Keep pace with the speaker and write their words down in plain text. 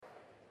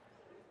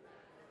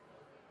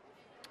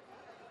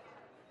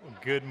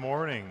Good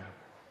morning.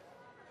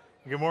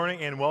 Good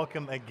morning and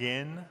welcome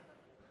again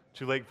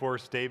to Lake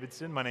Forest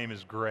Davidson. My name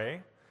is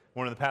Gray,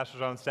 one of the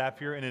pastors on staff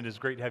here, and it is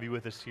great to have you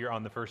with us here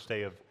on the first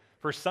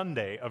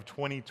Sunday of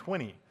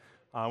 2020.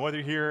 Whether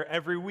you're here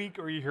every week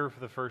or you're here for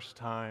the first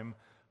time,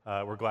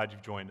 we're glad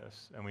you've joined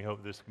us, and we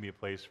hope this can be a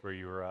place where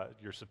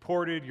you're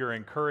supported, you're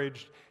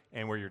encouraged,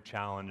 and where you're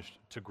challenged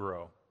to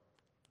grow.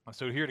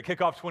 So here to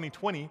kick off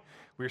 2020,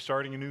 we're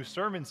starting a new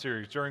sermon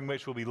series during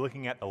which we'll be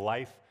looking at the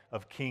life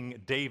of King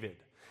David.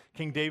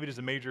 King David is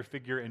a major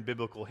figure in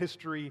biblical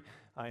history.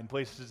 In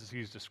places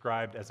he's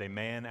described as a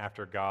man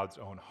after God's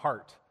own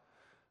heart.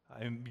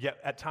 And yet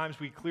at times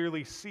we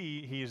clearly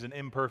see he is an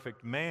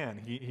imperfect man.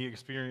 He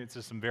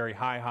experiences some very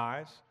high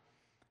highs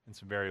and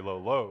some very low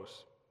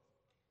lows.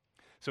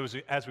 So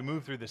as we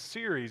move through this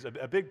series,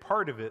 a big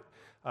part of it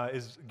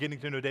is getting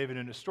to know David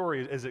in his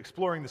story, is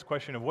exploring this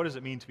question of what does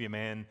it mean to be a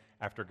man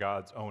after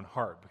God's own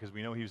heart? Because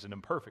we know he was an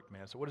imperfect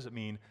man, so what does it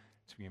mean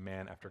to be a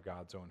man after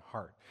God's own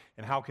heart?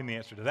 And how can the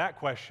answer to that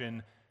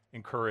question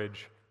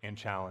encourage and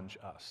challenge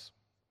us?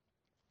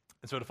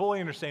 And so to fully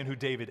understand who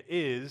David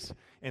is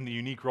and the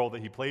unique role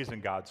that he plays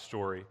in God's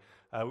story,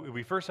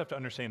 we first have to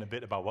understand a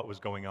bit about what was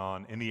going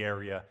on in the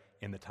area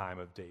in the time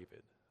of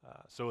David.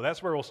 So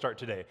that's where we'll start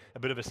today, a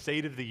bit of a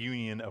state of the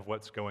union of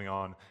what's going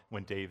on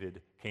when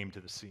David came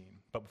to the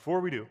scene. But before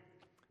we do,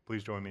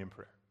 please join me in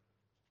prayer.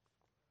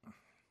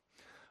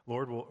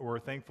 Lord, we're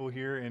thankful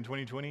here in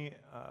 2020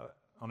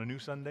 on a new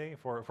Sunday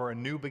for a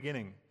new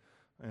beginning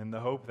and the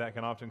hope that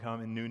can often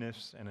come in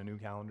newness and a new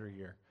calendar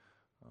year.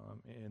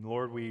 And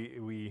Lord,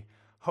 we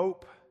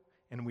hope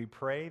and we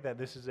pray that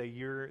this is a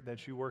year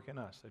that you work in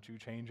us, that you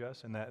change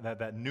us, and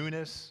that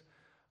newness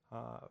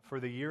for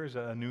the year is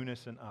a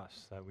newness in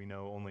us that we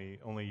know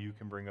only you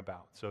can bring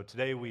about. So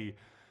today we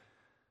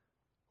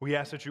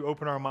ask that you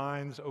open our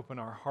minds, open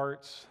our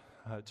hearts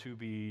to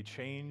be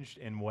changed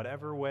in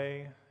whatever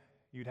way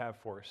you'd have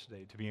for us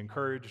today, to be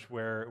encouraged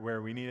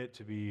where we need it,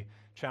 to be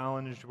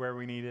challenged where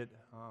we need it,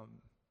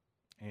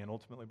 and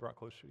ultimately brought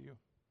closer to you.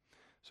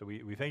 So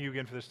we thank you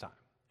again for this time.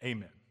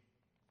 Amen.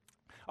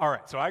 All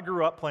right, so I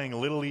grew up playing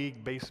Little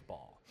League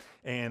baseball,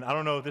 and I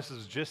don't know if this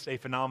is just a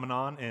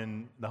phenomenon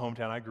in the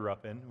hometown I grew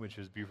up in, which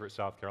is Beaufort,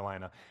 South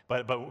Carolina,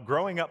 but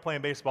growing up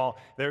playing baseball,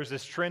 there's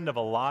this trend of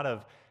a lot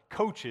of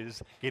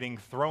coaches getting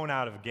thrown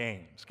out of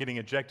games, getting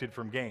ejected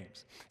from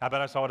games. I bet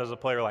I saw it as a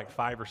player like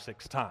 5 or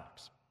 6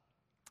 times.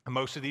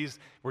 Most of these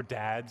were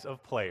dads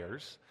of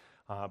players,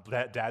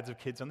 dads of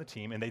kids on the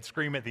team, and they'd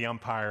scream at the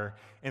umpire,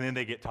 and then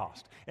they get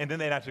tossed. And then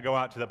they'd have to go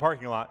out to the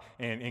parking lot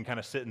and kind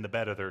of sit in the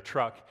bed of their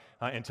truck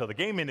until the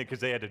game ended because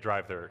they had to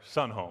drive their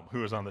son home,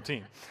 who was on the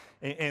team.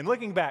 And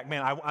looking back,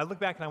 man, I look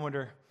back and I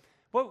wonder,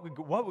 what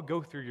would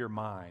go through your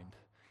mind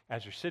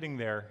as you're sitting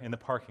there in the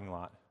parking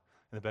lot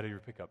in the bed of your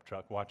pickup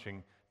truck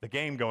watching the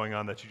game going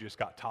on that you just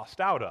got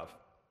tossed out of,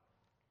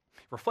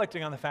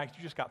 reflecting on the fact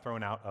you just got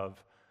thrown out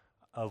of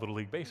a Little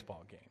League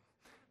baseball game,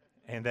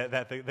 and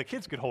that the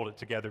kids could hold it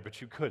together,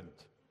 but you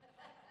couldn't.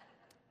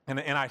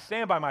 And I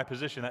stand by my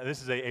position that this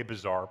is a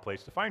bizarre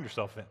place to find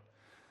yourself in.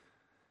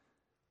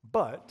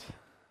 But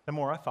the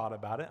more I thought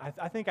about it,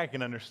 I think I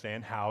can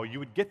understand how you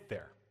would get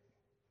there.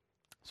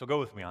 So go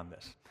with me on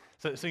this.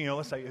 So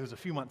let's say it was a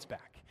few months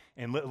back,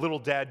 and little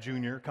Dad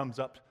Jr. comes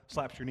up,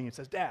 slaps your knee, and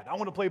says, "Dad, I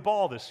want to play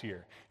ball this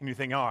year." And you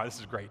think, "Oh, this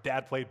is great.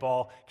 Dad played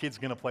ball. Kid's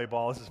going to play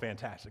ball. This is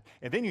fantastic."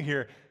 And then you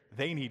hear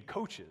they need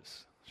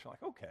coaches. So you're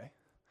like, okay,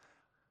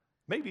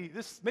 maybe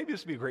this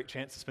would be a great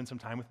chance to spend some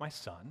time with my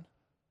son,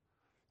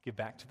 give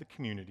back to the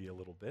community a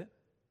little bit,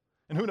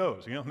 and who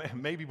knows,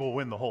 maybe we'll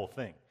win the whole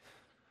thing.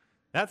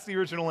 That's the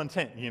original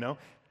intent,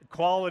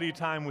 quality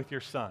time with your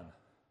son,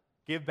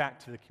 give back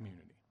to the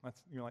community.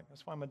 You're like,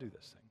 that's why I'm going to do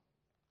this thing.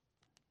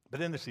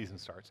 But then the season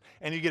starts,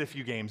 and you get a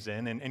few games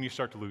in, and you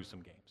start to lose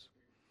some games.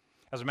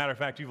 As a matter of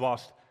fact, you've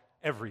lost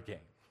every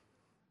game.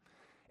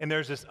 And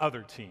there's this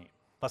other team,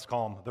 let's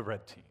call them the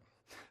red team.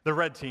 The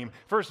red team,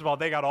 first of all,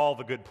 they got all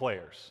the good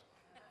players.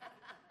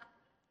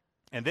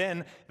 And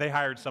then they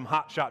hired some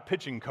hotshot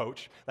pitching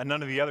coach that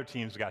none of the other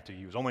teams got to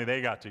use, only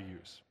they got to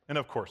use. And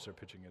of course, their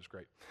pitching is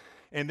great.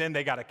 And then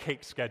they got a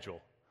cake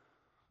schedule,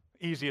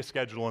 easiest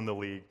schedule in the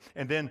league.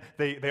 And then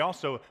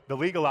the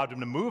league allowed them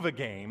to move a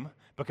game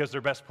because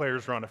their best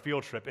players were on a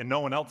field trip, and no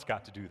one else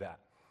got to do that.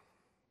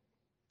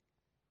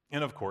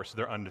 And of course,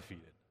 they're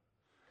undefeated.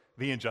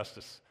 The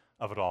injustice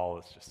of it all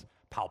is just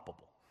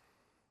palpable.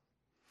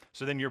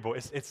 So then your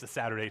boys, it's the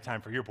Saturday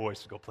time for your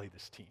boys to go play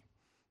this team.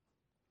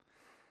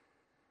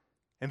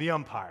 And the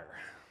umpire,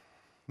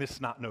 this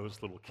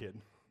snot-nosed little kid,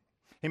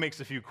 he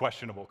makes a few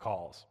questionable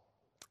calls.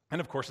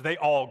 And of course, they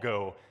all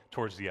go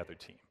towards the other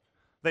team.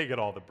 They get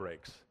all the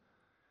breaks.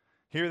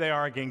 Here they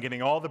are again,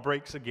 getting all the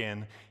breaks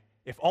again.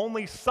 If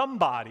only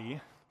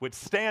somebody would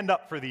stand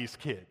up for these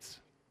kids.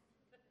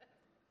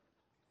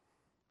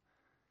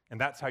 And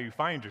that's how you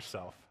find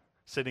yourself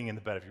sitting in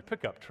the bed of your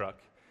pickup truck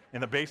in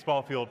the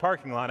baseball field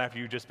parking lot after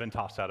you've just been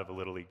tossed out of a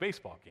Little League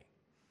baseball game.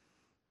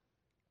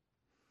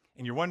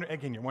 And you're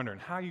wondering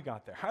how you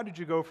got there. How did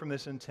you go from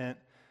this intent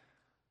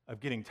of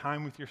getting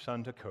time with your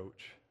son to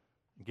coach,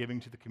 giving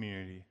to the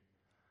community,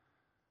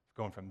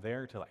 Going from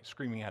there to like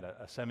screaming at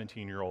a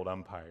 17-year-old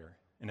umpire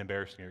and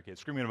embarrassing your kids,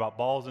 screaming about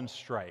balls and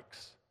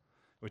strikes,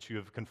 which you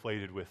have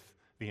conflated with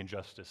the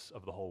injustice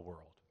of the whole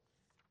world.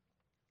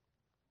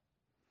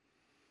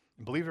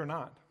 And believe it or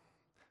not,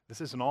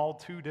 this isn't all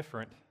too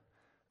different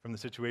from the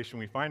situation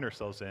we find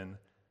ourselves in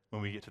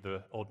when we get to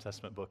the Old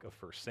Testament book of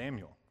 1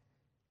 Samuel.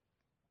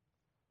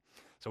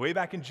 So way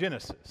back in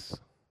Genesis,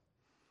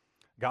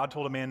 God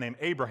told a man named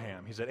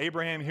Abraham, he said,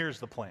 Abraham, here's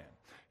the plan.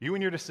 You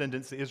and your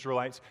descendants, the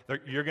Israelites,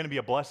 you're going to be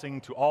a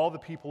blessing to all the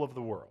people of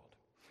the world.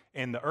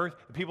 And the earth,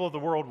 the people of the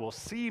world will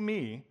see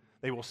me,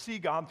 they will see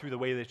God through the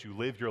way that you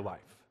live your life,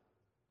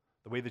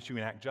 the way that you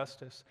enact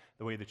justice,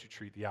 the way that you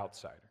treat the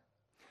outsider.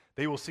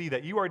 They will see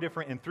that you are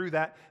different, and through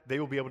that, they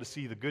will be able to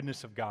see the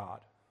goodness of God.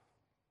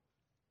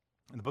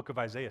 And the book of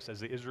Isaiah says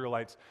the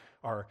Israelites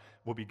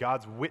will be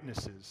God's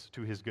witnesses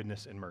to his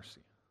goodness and mercy.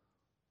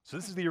 So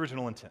this is the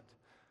original intent,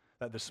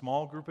 that the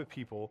small group of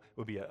people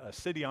would be a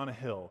city on a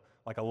hill,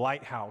 like a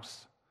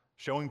lighthouse,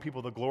 showing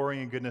people the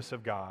glory and goodness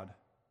of God.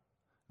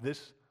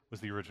 This was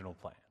the original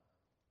plan.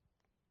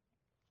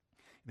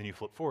 Then you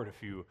flip forward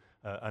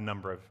a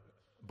number of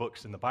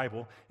books in the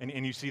Bible,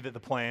 and you see that the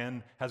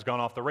plan has gone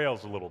off the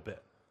rails a little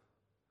bit.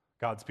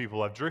 God's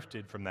people have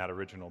drifted from that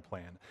original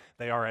plan.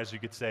 They are, as you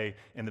could say,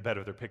 in the bed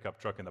of their pickup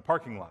truck in the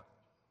parking lot.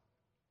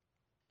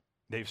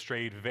 They've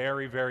strayed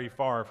very, very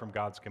far from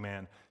God's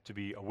command to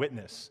be a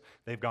witness.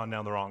 They've gone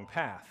down the wrong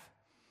path.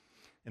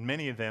 And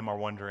many of them are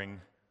wondering,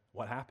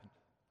 what happened?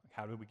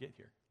 How did we get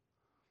here?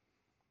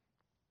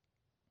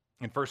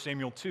 In 1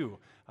 Samuel 2,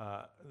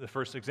 the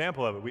first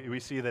example of it, we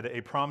see that a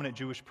prominent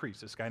Jewish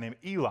priest, this guy named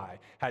Eli,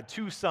 had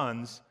two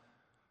sons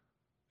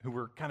who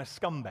were kind of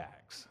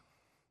scumbags.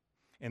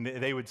 And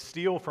they would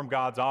steal from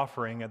God's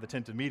offering at the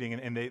tent of meeting,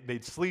 and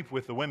they'd sleep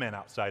with the women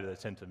outside of the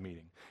tent of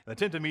meeting. And the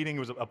tent of meeting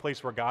was a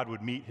place where God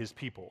would meet his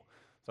people.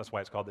 So that's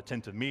why it's called the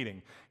tent of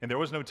meeting. And there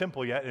was no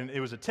temple yet, and it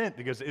was a tent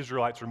because the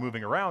Israelites were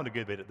moving around a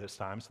good bit at this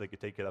time, so they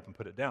could take it up and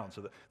put it down.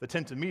 So the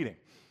tent of meeting.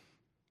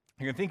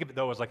 You can think of it,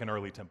 though, as like an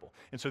early temple.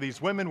 And so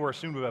these women were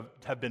assumed to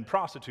have been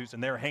prostitutes,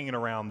 and they're hanging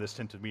around this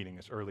tent of meeting,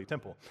 this early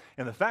temple.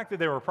 And the fact that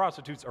there were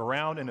prostitutes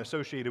around and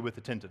associated with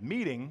the tent of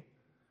meeting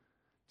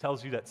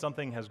tells you that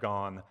something has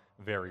gone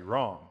very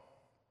wrong.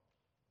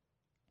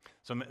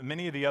 So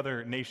many of the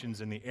other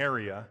nations in the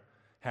area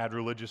had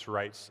religious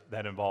rites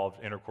that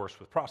involved intercourse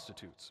with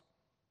prostitutes.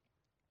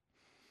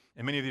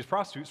 And many of these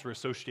prostitutes were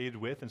associated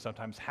with and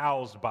sometimes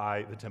housed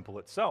by the temple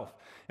itself.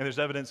 And there's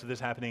evidence of this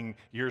happening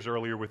years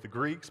earlier with the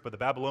Greeks, but the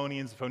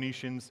Babylonians, the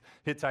Phoenicians,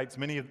 Hittites,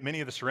 many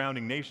of the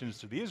surrounding nations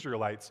to the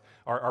Israelites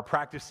are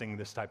practicing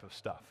this type of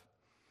stuff.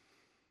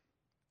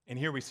 And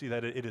here we see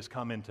that it has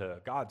come into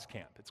God's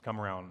camp. It's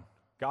come around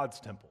God's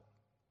temple.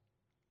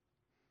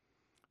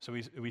 So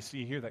we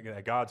see here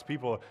that God's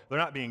people, they're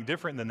not being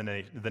different than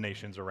the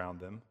nations around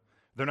them.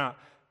 They're not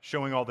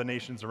showing all the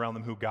nations around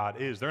them who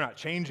God is. They're not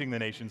changing the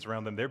nations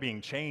around them. They're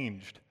being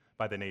changed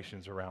by the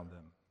nations around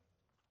them.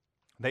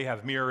 They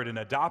have mirrored and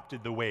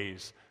adopted the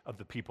ways of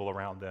the people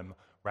around them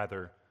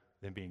rather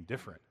than being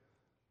different,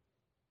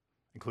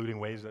 including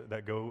ways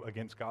that go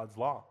against God's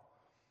law.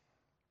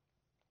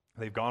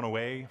 They've gone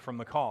away from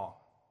the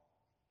call.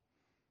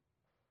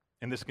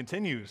 And this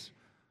continues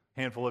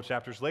a handful of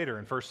chapters later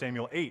in 1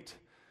 Samuel 8.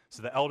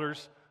 So the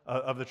elders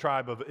of the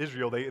tribe of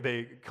Israel,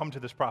 they come to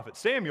this prophet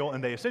Samuel,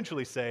 and they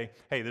essentially say,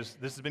 hey, this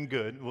has been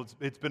good. Well,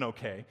 it's been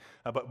okay.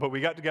 But we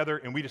got together,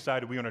 and we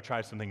decided we want to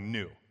try something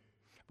new.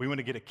 We want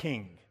to get a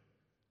king.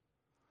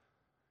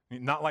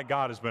 Not like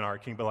God has been our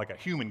king, but like a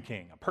human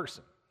king, a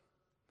person.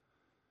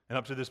 And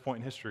up to this point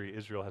in history,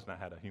 Israel has not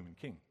had a human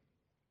king.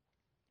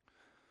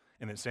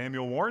 And then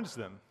Samuel warns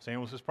them.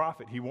 Samuel's his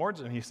prophet. He warns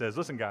them. He says,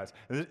 listen, guys,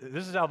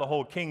 this is how the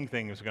whole king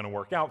thing is going to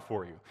work out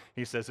for you.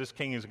 He says this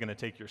king is going to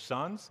take your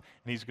sons,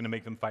 and he's going to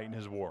make them fight in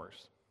his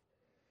wars.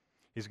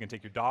 He's going to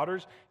take your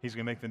daughters. He's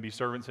going to make them be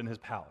servants in his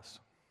palace.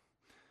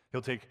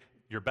 He'll take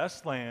your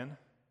best land.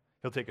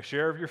 He'll take a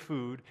share of your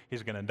food.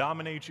 He's going to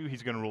dominate you.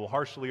 He's going to rule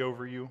harshly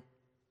over you.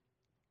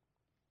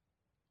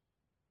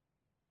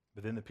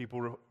 But then the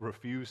people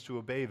refuse to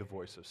obey the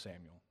voice of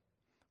Samuel.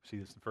 See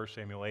this in 1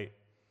 Samuel 8.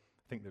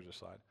 I think there's a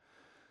slide.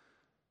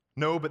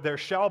 No, but there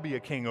shall be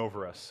a king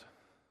over us,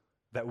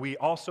 that we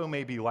also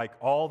may be like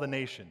all the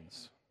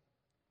nations,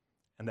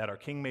 and that our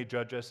king may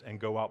judge us and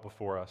go out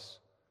before us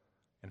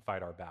and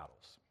fight our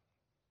battles.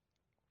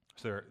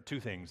 So there are two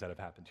things that have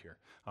happened here.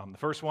 The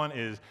first one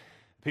is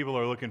people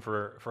are looking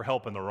for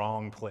help in the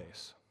wrong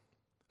place.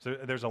 So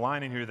there's a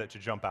line in here that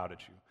should jump out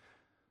at you.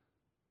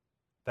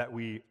 That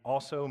we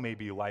also may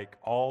be like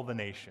all the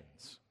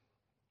nations.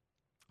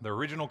 The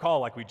original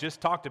call, like we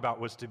just talked about,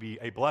 was to be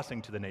a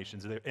blessing to the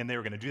nations, and they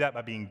were going to do that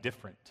by being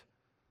different.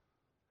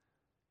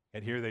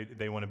 And here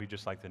they want to be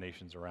just like the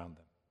nations around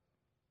them.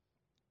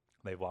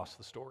 They've lost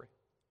the story.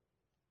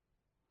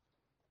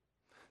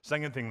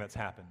 Second thing that's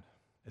happened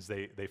is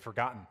they've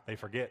forgotten. They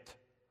forget.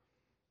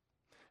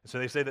 And so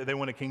they say that they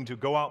want a king to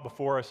go out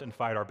before us and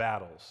fight our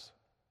battles.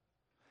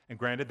 And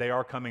granted, they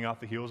are coming off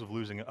the heels of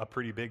losing a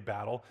pretty big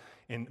battle,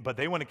 but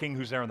they want a king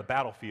who's there on the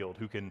battlefield,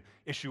 who can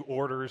issue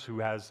orders, who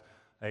has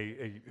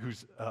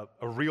who's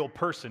a real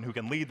person who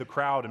can lead the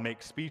crowd and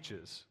make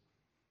speeches.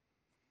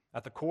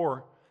 At the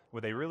core,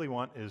 what they really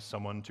want is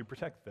someone to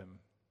protect them,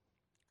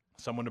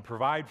 someone to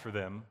provide for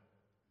them,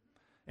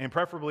 and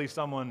preferably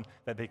someone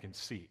that they can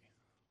see.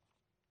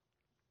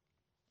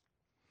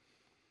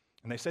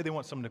 And they say they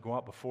want someone to go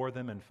out before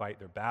them and fight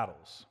their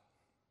battles.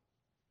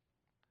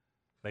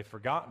 They've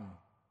forgotten,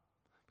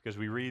 because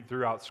we read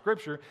throughout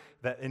Scripture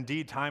that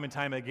indeed, time and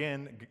time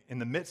again, in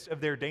the midst of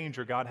their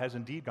danger, God has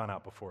indeed gone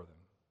out before them.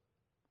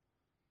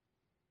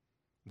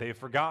 They have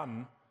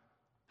forgotten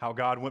how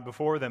God went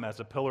before them as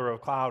a pillar of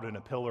cloud and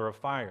a pillar of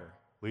fire,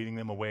 leading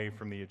them away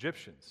from the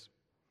Egyptians.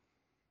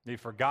 They've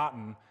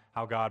forgotten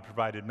how God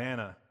provided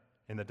manna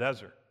in the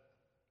desert.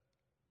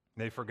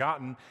 They've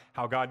forgotten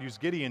how God used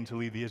Gideon to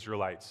lead the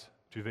Israelites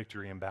to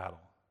victory in battle.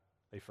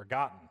 They've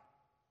forgotten.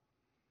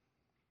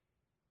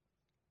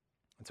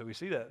 And so we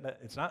see that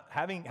it's not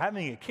having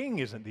a king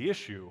isn't the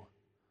issue.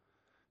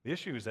 The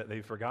issue is that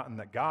they've forgotten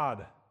that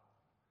God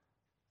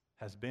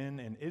has been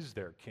and is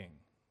their king.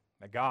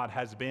 That God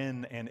has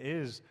been and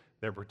is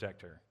their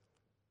protector.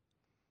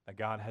 That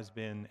God has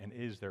been and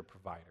is their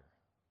provider.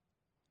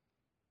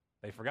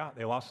 They forgot.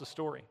 They lost the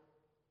story.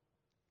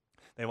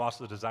 They lost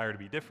the desire to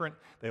be different.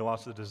 They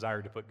lost the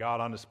desire to put God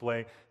on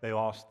display. They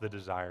lost the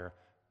desire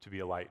to be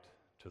a light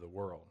to the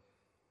world.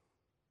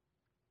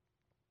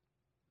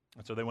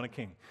 And so they want a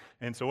king.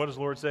 And so what does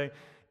the Lord say?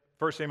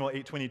 1 Samuel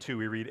 8:22,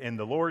 we read, "And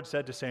the Lord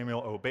said to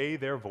Samuel, obey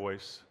their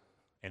voice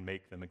and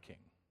make them a king."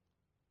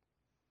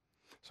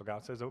 So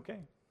God says, okay.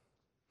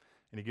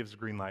 And he gives the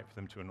green light for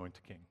them to anoint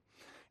a king.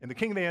 And the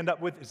king they end up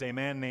with is a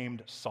man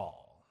named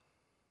Saul.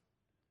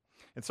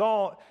 And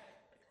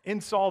in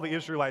Saul, the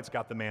Israelites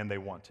got the man they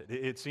wanted.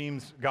 It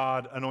seems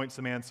God anoints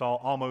the man Saul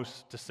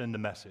almost to send a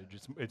message.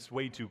 It's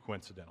way too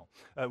coincidental.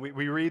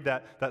 We read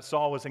that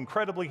Saul was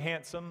incredibly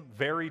handsome,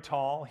 very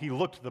tall. He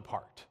looked the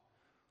part.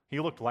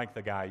 He looked like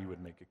the guy you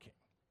would make a king.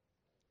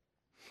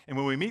 And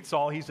when we meet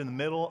Saul, he's in the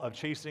middle of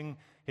chasing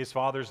his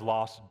father's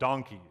lost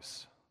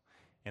donkeys.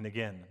 And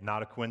again,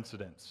 not a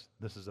coincidence.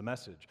 This is a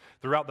message.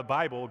 Throughout the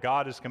Bible,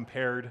 God is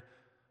compared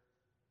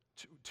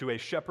to a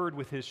shepherd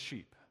with his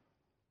sheep.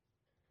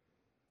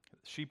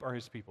 Sheep are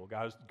his people.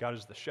 God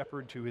is the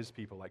shepherd to his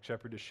people, like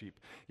shepherd to sheep.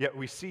 Yet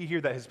we see here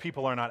that his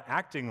people are not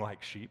acting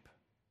like sheep.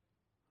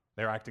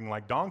 They're acting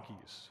like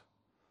donkeys,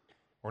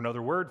 or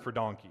another word for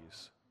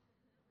donkeys.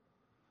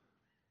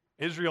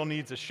 Israel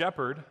needs a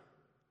shepherd,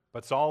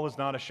 but Saul is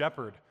not a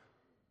shepherd.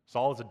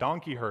 Saul is a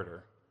donkey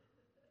herder.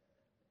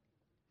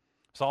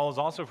 Saul is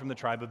also from the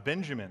tribe of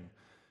Benjamin.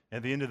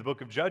 At the end of the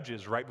book of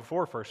Judges, right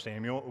before 1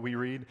 Samuel, we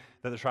read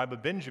that the tribe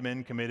of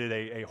Benjamin committed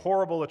a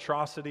horrible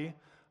atrocity,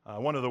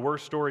 one of the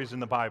worst stories in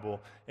the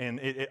Bible, and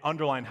it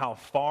underlined how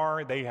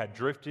far they had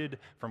drifted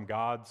from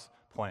God's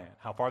plan,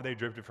 how far they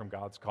drifted from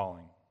God's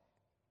calling.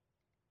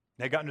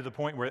 They got to the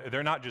point where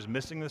they're not just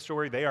missing the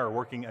story, they are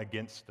working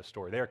against the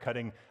story. They are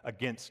cutting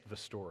against the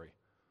story.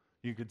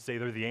 You could say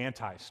they're the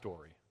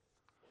anti-story.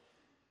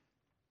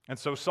 And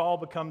so Saul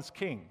becomes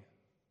king,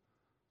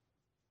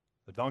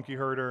 the donkey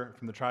herder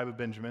from the tribe of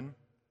Benjamin.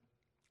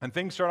 And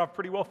things start off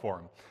pretty well for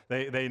him.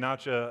 They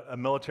notch a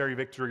military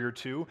victory or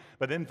two,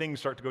 but then things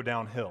start to go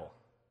downhill.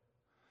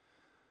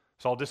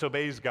 Saul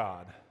disobeys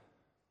God.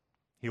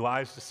 He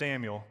lies to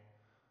Samuel.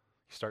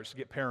 He starts to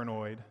get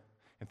paranoid,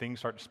 and things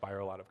start to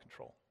spiral out of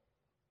control.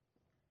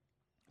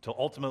 Until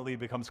ultimately it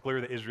becomes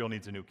clear that Israel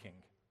needs a new king.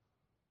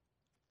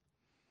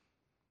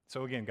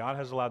 So again, God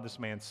has allowed this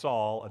man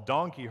Saul, a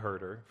donkey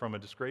herder from a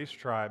disgraced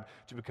tribe,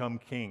 to become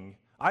king.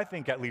 I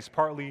think at least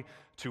partly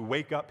to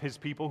wake up his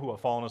people who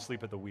have fallen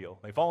asleep at the wheel.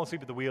 They've fallen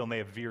asleep at the wheel and they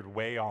have veered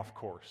way off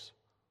course.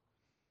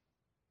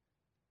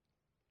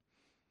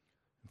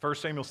 In 1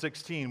 Samuel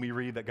 16, we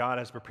read that God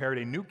has prepared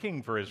a new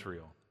king for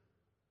Israel.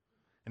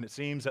 And it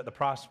seems that the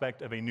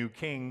prospect of a new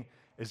king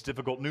is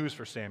difficult news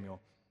for Samuel.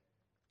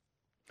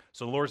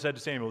 So the Lord said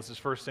to Samuel, this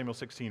is 1 Samuel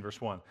 16, verse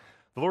 1.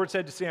 The Lord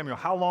said to Samuel,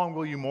 "How long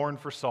will you mourn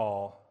for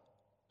Saul,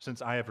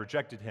 since I have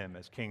rejected him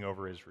as king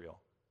over Israel?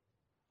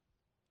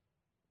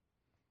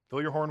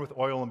 Fill your horn with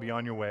oil and be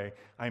on your way.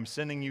 I am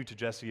sending you to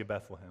Jesse of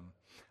Bethlehem.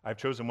 I have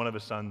chosen one of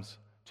his sons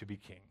to be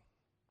king."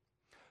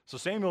 So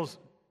Samuel's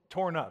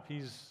torn up.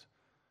 He's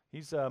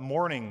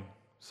mourning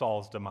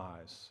Saul's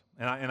demise.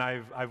 And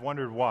I've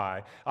wondered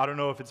why. I don't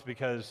know if it's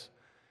because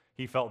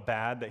he felt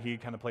bad that he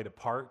kind of played a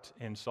part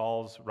in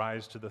Saul's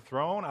rise to the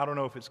throne. I don't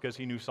know if it's because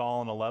he knew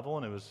Saul on a level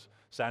and it was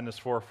sadness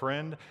for a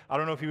friend. I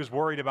don't know if he was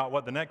worried about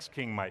what the next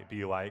king might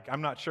be like.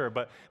 I'm not sure.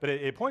 But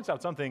it points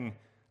out something,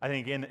 I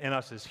think, in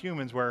us as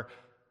humans where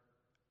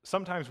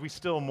sometimes we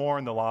still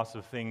mourn the loss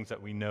of things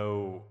that we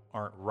know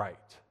aren't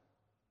right.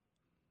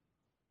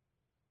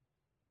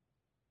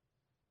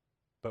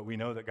 But we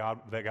know that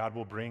God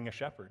will bring a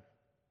shepherd.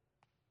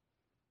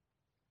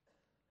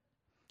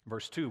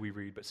 Verse 2 we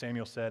read, "But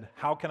Samuel said,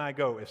 'How can I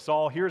go? If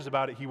Saul hears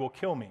about it, he will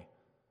kill me.'"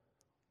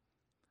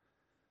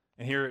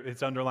 And here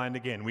it's underlined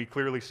again. We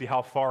clearly see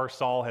how far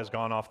Saul has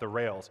gone off the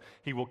rails.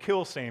 He will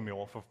kill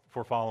Samuel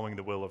for following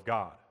the will of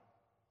God.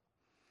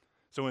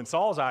 So in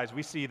Saul's eyes,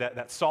 we see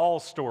that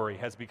Saul's story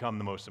has become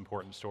the most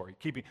important story.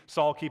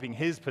 Saul keeping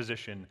his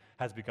position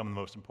has become the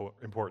most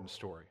important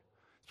story.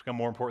 It's become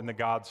more important than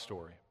God's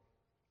story.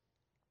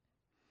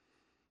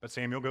 But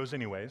Samuel goes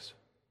anyways.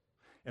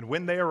 And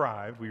when they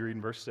arrived, we read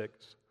in verse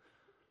 6,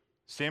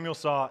 Samuel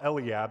saw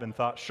Eliab and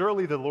thought,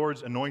 surely the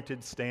Lord's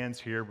anointed stands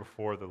here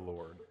before the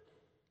Lord.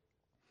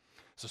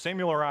 So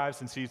Samuel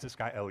arrives and sees this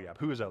guy Eliab.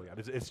 Who is Eliab?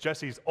 It's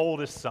Jesse's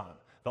oldest son,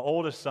 the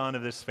oldest son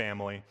of this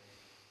family.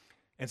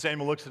 And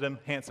Samuel looks at him,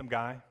 handsome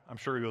guy. I'm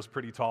sure he was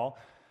pretty tall.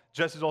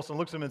 Jesse also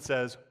looks at him and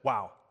says,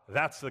 wow,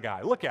 that's the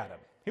guy. Look at him.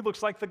 He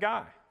looks like the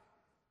guy.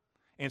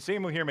 And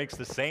Samuel here makes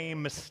the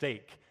same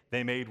mistake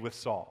they made with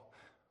Saul.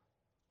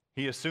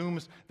 He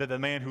assumes that the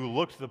man who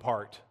looked the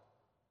part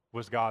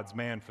was God's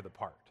man for the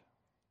part.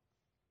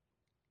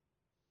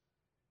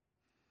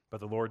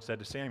 But the Lord said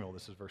to Samuel,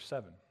 this is verse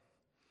 7,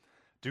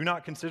 do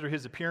not consider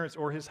his appearance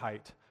or his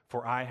height,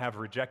 for I have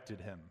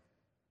rejected him.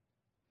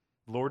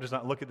 The Lord does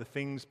not look at the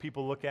things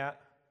people look at.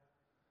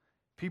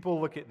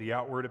 People look at the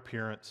outward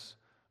appearance,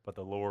 but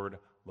the Lord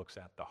looks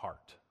at the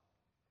heart.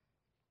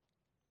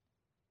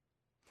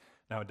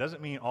 Now, it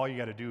doesn't mean all you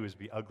got to do is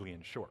be ugly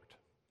and short.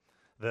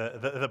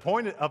 The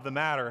point of the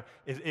matter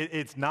is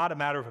it's not a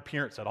matter of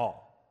appearance at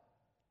all.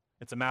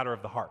 It's a matter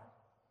of the heart.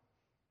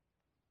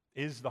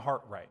 Is the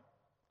heart right?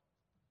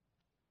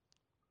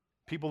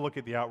 People look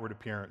at the outward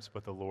appearance,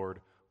 but the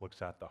Lord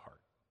looks at the heart.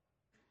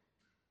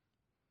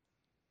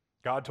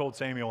 God told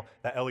Samuel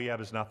that Eliab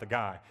is not the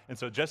guy. And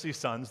so Jesse's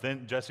sons,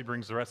 then Jesse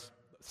brings the rest,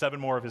 7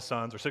 more of his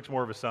sons, or 6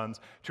 more of his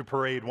sons, to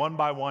parade one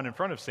by one in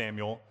front of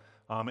Samuel.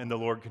 And the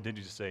Lord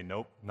continues to say,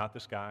 nope, not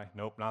this guy.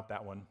 Nope, not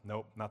that one.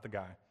 Nope, not the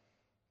guy.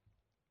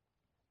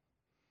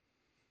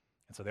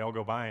 And so they all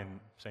go by, and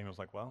Samuel's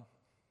like, well,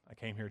 I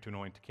came here to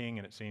anoint the king,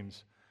 and it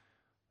seems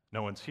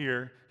no one's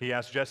here. He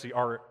asks Jesse,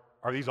 are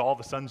these all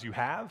the sons you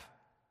have?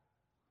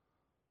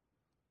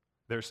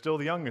 They're still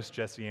the youngest,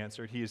 Jesse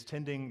answered. He is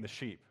tending the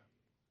sheep.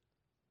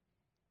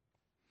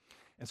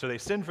 And so they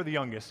send for the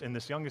youngest, and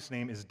this youngest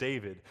name is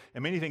David.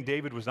 And many think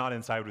David was not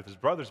inside with his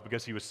brothers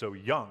because he was so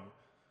young.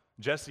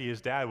 Jesse,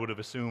 his dad, would have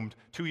assumed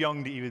too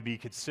young to even be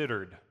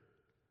considered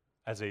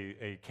as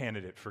a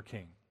candidate for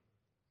king.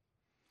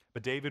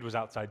 But David was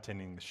outside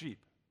tending the sheep.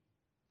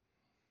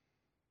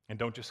 And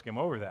don't just skim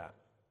over that.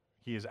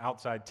 He is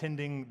outside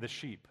tending the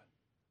sheep.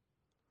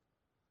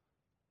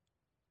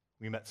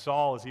 We met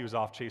Saul as he was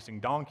off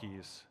chasing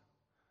donkeys,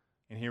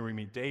 and here we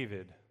meet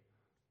David,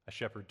 a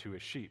shepherd to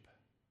his sheep.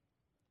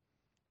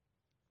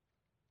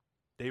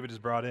 David is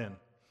brought in,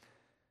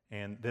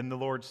 and then the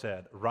Lord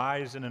said,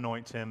 rise and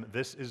anoint him,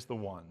 this is the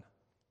one.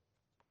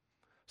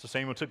 So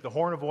Samuel took the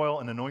horn of oil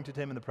and anointed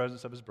him in the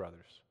presence of his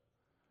brothers.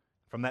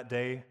 From that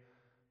day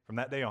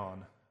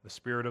on, the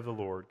Spirit of the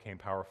Lord came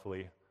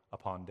powerfully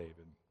upon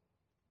David.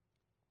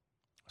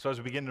 So as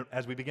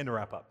we begin to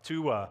wrap up,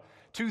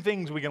 two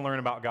things we can learn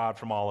about God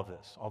from all of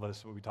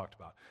this what we talked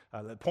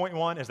about. Point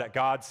 1 is that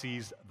God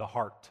sees the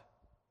heart.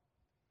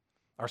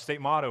 Our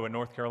state motto in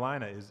North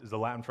Carolina is the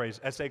Latin phrase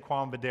esse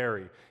quam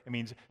videri. It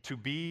means to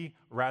be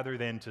rather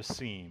than to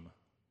seem.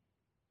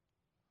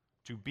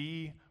 To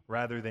be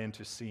rather than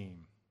to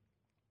seem.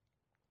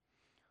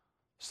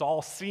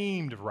 Saul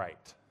seemed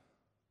right,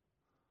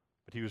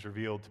 but he was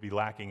revealed to be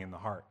lacking in the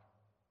heart.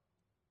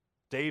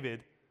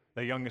 David,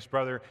 the youngest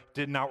brother,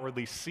 didn't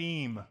outwardly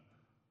seem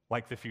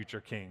like the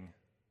future king,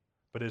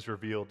 but is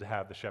revealed to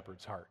have the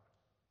shepherd's heart.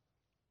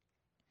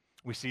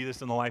 We see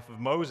this in the life of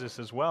Moses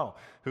as well,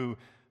 who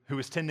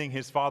was tending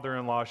his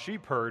father-in-law's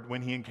sheep herd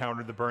when he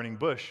encountered the burning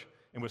bush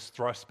and was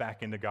thrust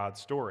back into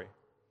God's story.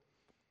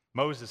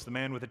 Moses, the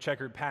man with a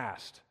checkered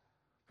past,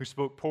 who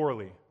spoke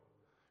poorly,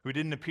 who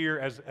didn't appear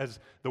as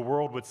the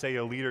world would say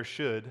a leader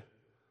should,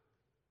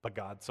 but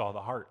God saw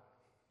the heart.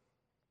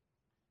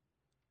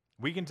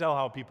 We can tell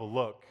how people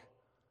look,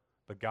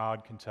 but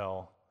God can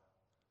tell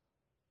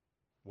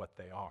what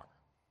they are.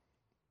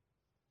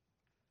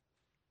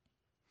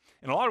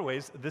 In a lot of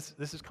ways,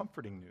 this is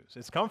comforting news.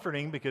 It's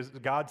comforting because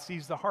God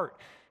sees the heart.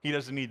 He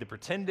doesn't need the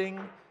pretending.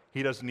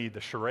 He doesn't need the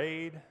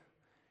charade.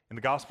 In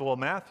the Gospel of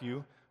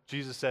Matthew,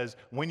 Jesus says,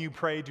 when you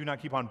pray, do not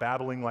keep on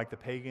babbling like the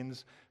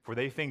pagans, for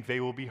they think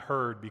they will be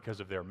heard because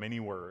of their many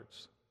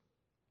words.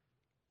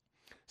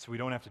 So we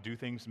don't have to do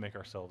things to make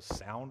ourselves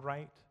sound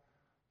right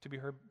to be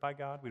heard by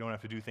God. We don't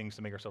have to do things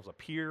to make ourselves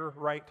appear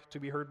right to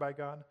be heard by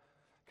God.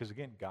 Because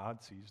again,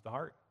 God sees the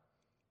heart.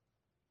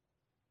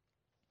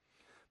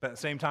 But at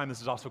the same time,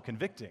 this is also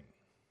convicting.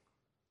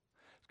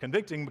 It's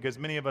convicting because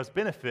many of us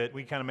benefit,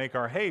 we kind of make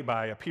our hay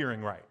by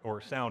appearing right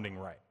or sounding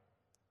right.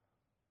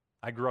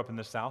 I grew up in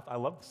the South. I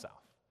love the South.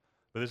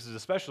 But this is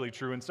especially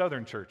true in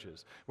Southern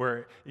churches,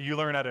 where you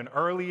learn at an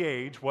early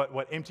age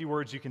what empty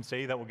words you can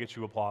say that will get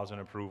you applause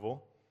and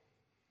approval.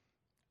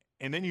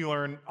 And then you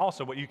learn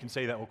also what you can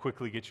say that will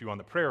quickly get you on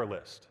the prayer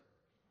list.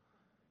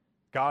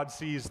 God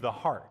sees the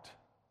heart.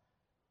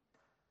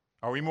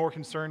 Are we more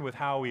concerned with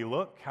how we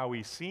look, how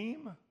we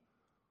seem,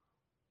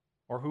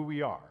 or who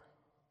we are?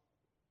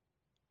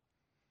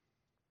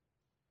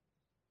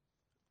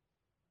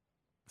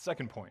 The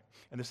second point,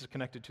 and this is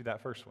connected to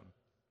that first one.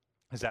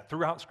 is that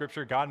throughout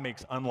Scripture, God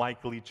makes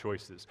unlikely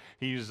choices.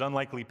 He uses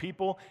unlikely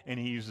people, and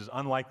he uses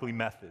unlikely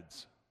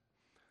methods.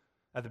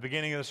 At the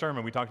beginning of the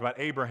sermon, we talked about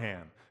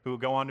Abraham, who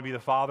would go on to be the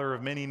father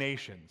of many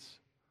nations.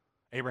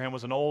 Abraham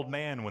was an old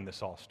man when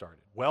this all started,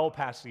 well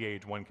past the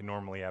age one can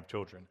normally have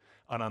children.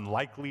 An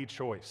unlikely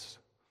choice.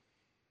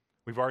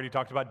 We've already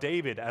talked about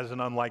David as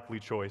an unlikely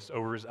choice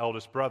over his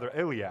eldest brother,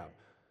 Eliab.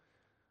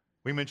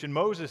 We mentioned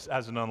Moses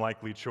as an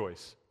unlikely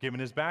choice, given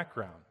his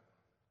background.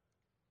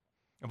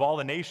 Of all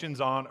the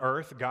nations on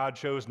earth, God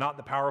chose not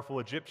the powerful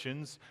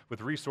Egyptians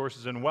with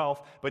resources and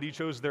wealth, but he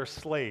chose their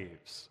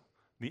slaves,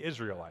 the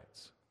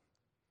Israelites.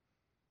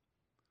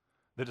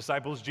 The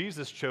disciples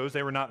Jesus chose,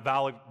 they were not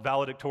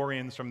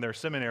valedictorians from their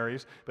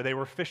seminaries, but they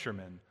were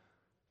fishermen,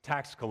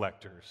 tax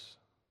collectors,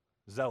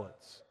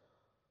 zealots.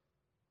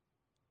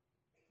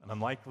 An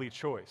unlikely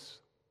choice.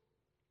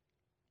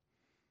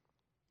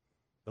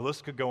 The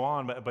list could go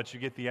on, but you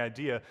get the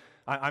idea.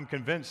 I'm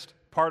convinced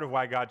part of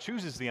why God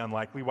chooses the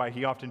unlikely, why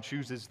he often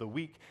chooses the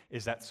weak,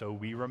 is that so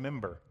we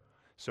remember,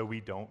 so we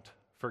don't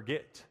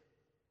forget.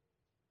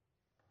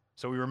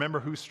 So we remember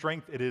whose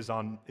strength it is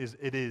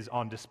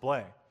on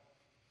display.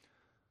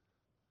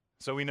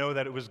 So we know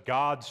that it was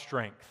God's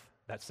strength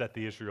that set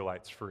the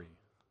Israelites free.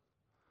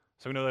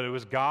 So we know that it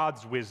was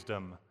God's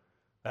wisdom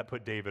that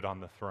put David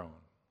on the throne.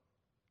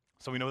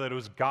 So we know that it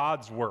was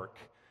God's work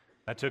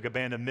that took a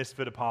band of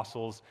misfit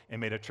apostles and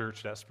made a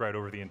church that spread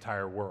over the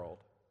entire world.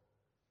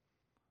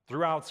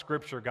 Throughout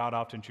Scripture, God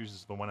often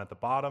chooses the one at the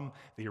bottom,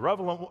 the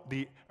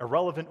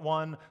irrelevant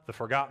one, the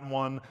forgotten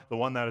one, the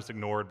one that is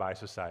ignored by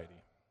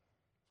society.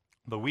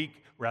 The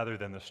weak rather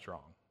than the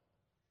strong.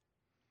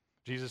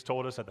 Jesus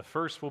told us that the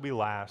first will be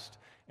last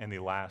and the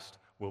last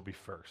will be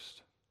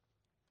first.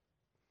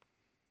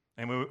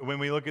 And when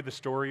we look at the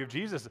story of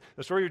Jesus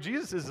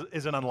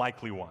is an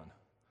unlikely one.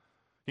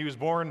 He was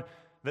born,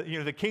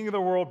 the king of the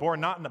world, born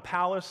not in a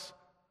palace,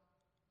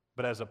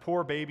 but as a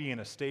poor baby in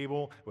a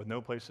stable with no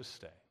place to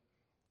stay.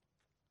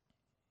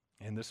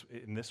 In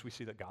this we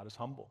see that God is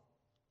humble.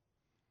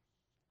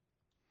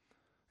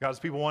 God's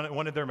people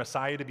wanted their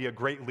Messiah to be a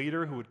great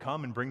leader who would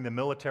come and bring them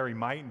military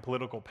might and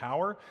political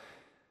power.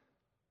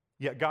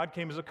 Yet God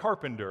came as a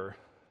carpenter,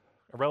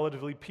 a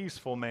relatively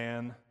peaceful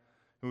man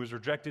who was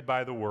rejected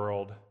by the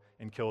world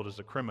and killed as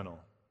a criminal.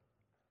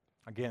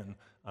 Again,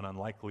 an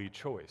unlikely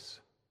choice.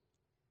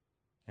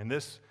 In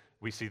this,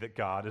 we see that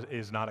God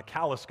is not a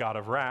callous God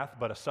of wrath,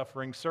 but a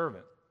suffering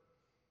servant.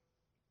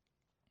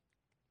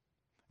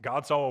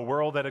 God saw a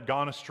world that had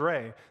gone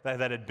astray, that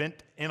had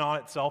bent in on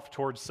itself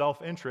towards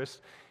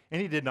self-interest,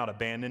 and he did not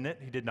abandon it,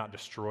 he did not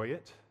destroy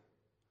it,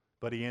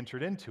 but he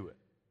entered into it.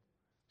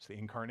 It's the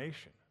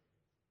incarnation.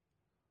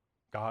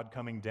 God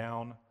coming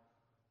down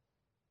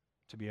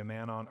to be a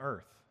man on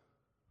earth.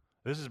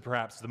 This is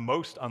perhaps the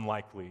most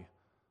unlikely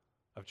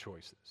of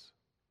choices.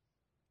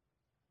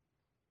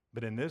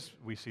 But in this,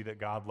 we see that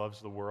God loves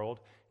the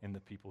world and the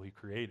people he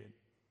created.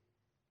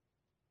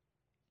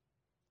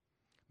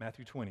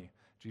 Matthew 20,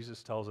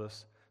 Jesus tells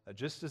us that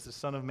just as the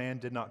Son of Man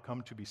did not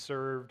come to be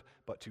served,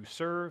 but to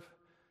serve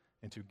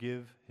and to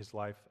give his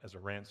life as a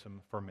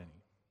ransom for many.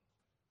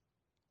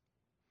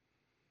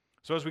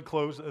 So as we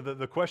close,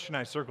 the question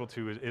I circle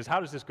to is how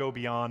does this go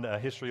beyond a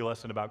history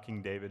lesson about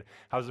King David?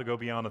 How does it go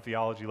beyond a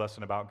theology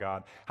lesson about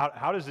God?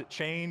 How does it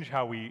change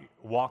how we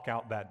walk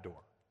out that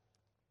door?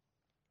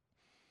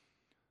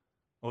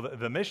 Well,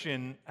 the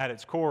mission at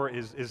its core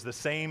is the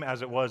same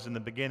as it was in the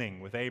beginning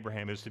with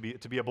Abraham, is to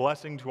be a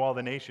blessing to all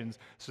the nations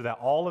so that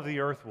all of the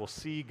earth will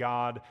see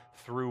God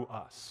through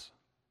us.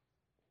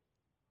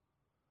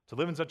 To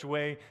live in such a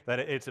way that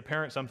it's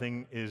apparent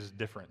something is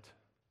different.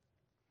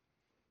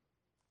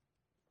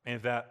 And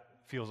if that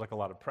feels like a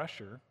lot of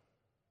pressure,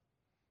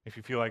 if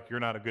you feel like you're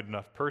not a good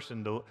enough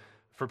person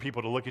for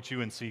people to look at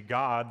you and see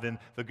God, then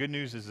the good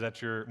news is that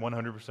you're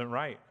 100%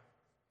 right.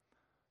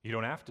 You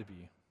don't have to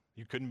be.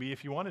 You couldn't be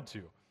if you wanted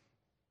to.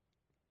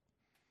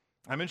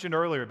 I mentioned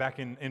earlier, back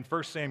in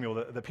 1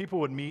 Samuel, the people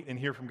would meet and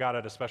hear from God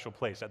at a special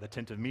place, at the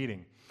tent of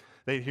meeting.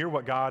 They'd hear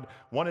what God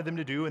wanted them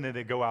to do, and then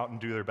they'd go out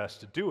and do their best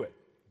to do it,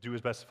 do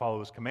his best to follow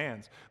his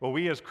commands. Well,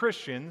 we as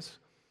Christians,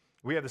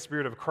 we have the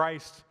Spirit of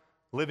Christ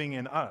living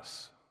in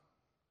us.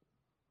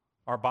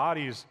 Our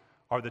bodies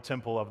are the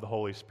temple of the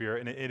Holy Spirit,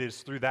 and it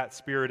is through that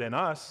Spirit in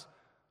us,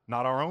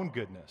 not our own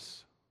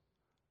goodness,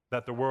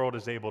 that the world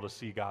is able to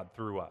see God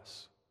through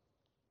us.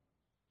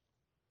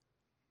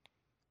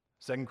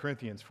 2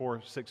 Corinthians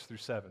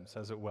 4:6-7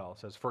 says it well. It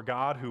says, "For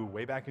God, who,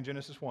 way back in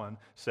Genesis 1,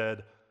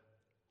 said,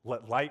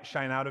 'Let light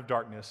shine out of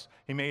darkness,'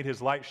 he made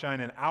his light shine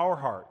in our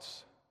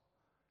hearts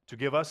to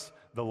give us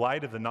the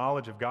light of the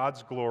knowledge of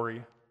God's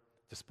glory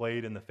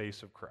displayed in the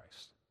face of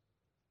Christ.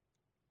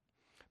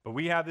 But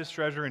we have this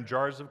treasure in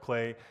jars of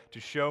clay to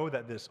show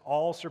that this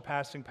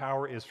all-surpassing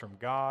power is from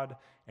God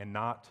and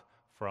not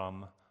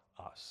from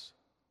us."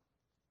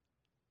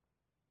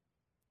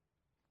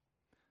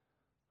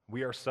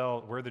 We're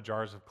the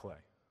jars of clay,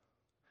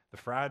 the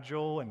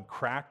fragile and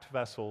cracked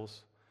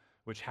vessels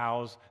which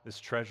house this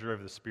treasure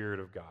of the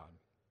Spirit of God.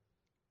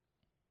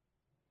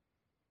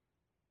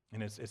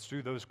 And it's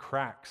through those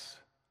cracks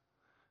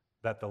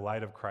that the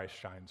light of Christ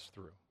shines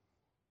through.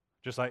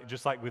 Just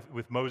like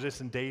with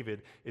Moses and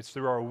David, it's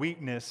through our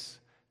weakness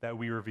that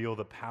we reveal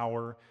the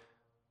power,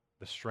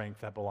 the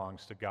strength that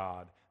belongs to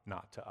God,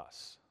 not to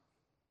us.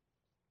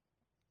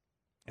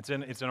 It's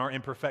in our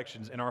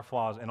imperfections, in our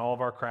flaws, in all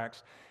of our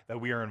cracks that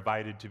we are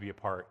invited to be a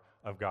part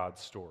of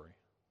God's story.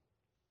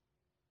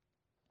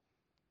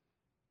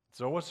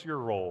 So what's your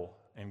role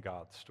in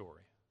God's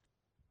story?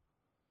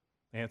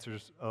 The answer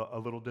is a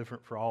little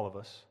different for all of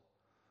us.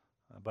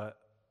 But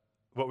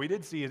what we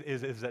did see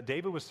is that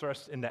David was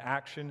thrust into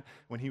action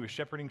when he was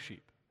shepherding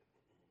sheep,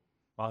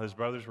 while his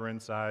brothers were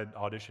inside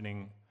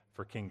auditioning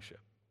for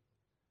kingship.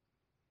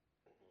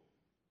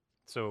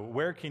 So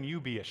where can you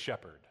be a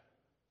shepherd?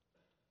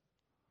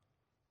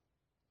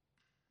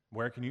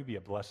 Where can you be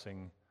a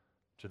blessing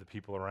to the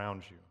people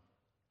around you?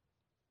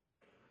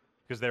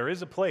 Because there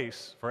is a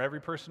place for every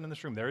person in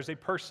this room. There is a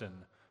person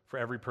for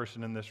every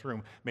person in this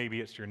room.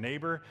 Maybe it's your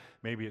neighbor,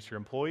 maybe it's your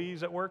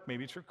employees at work,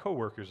 maybe it's your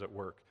coworkers at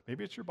work,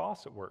 maybe it's your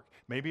boss at work,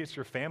 maybe it's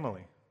your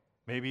family,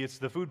 maybe it's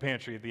the food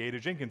pantry at the Ada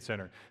Jenkins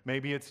Center,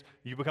 maybe it's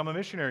you become a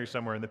missionary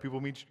somewhere and the people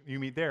you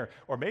meet there,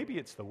 or maybe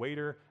it's the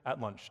waiter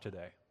at lunch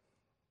today.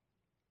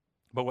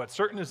 But what's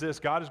certain is this: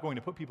 God is going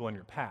to put people in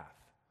your path.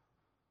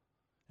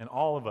 And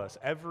all of us,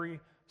 every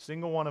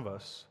single one of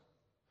us,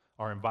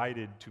 are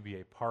invited to be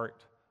a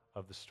part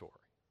of the story.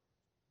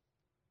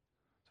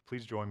 So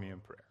please join me in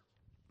prayer.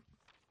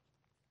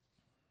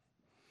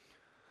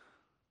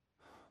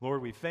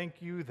 Lord, we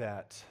thank you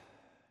that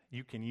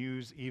you can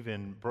use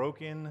even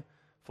broken,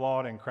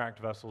 flawed, and cracked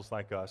vessels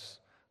like us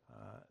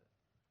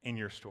in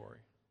your story,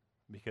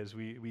 because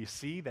we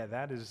see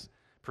that is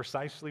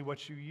precisely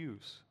what you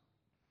use.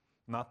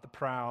 Not the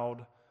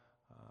proud,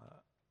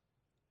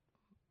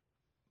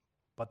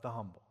 but the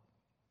humble.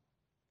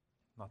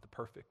 Not the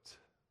perfect,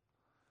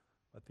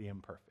 but the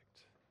imperfect.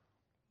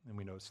 And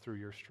we know it's through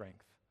your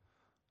strength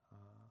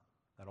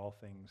that all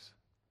things,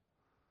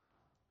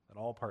 that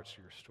all parts of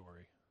your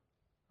story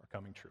are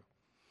coming true.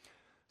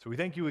 So we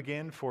thank you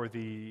again for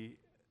the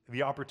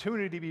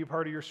opportunity to be a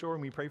part of your story,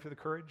 and we pray for the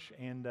courage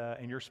and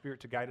your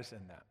spirit to guide us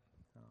in that.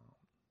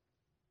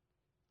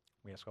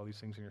 We ask all these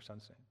things in your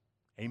Son's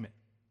name. Amen.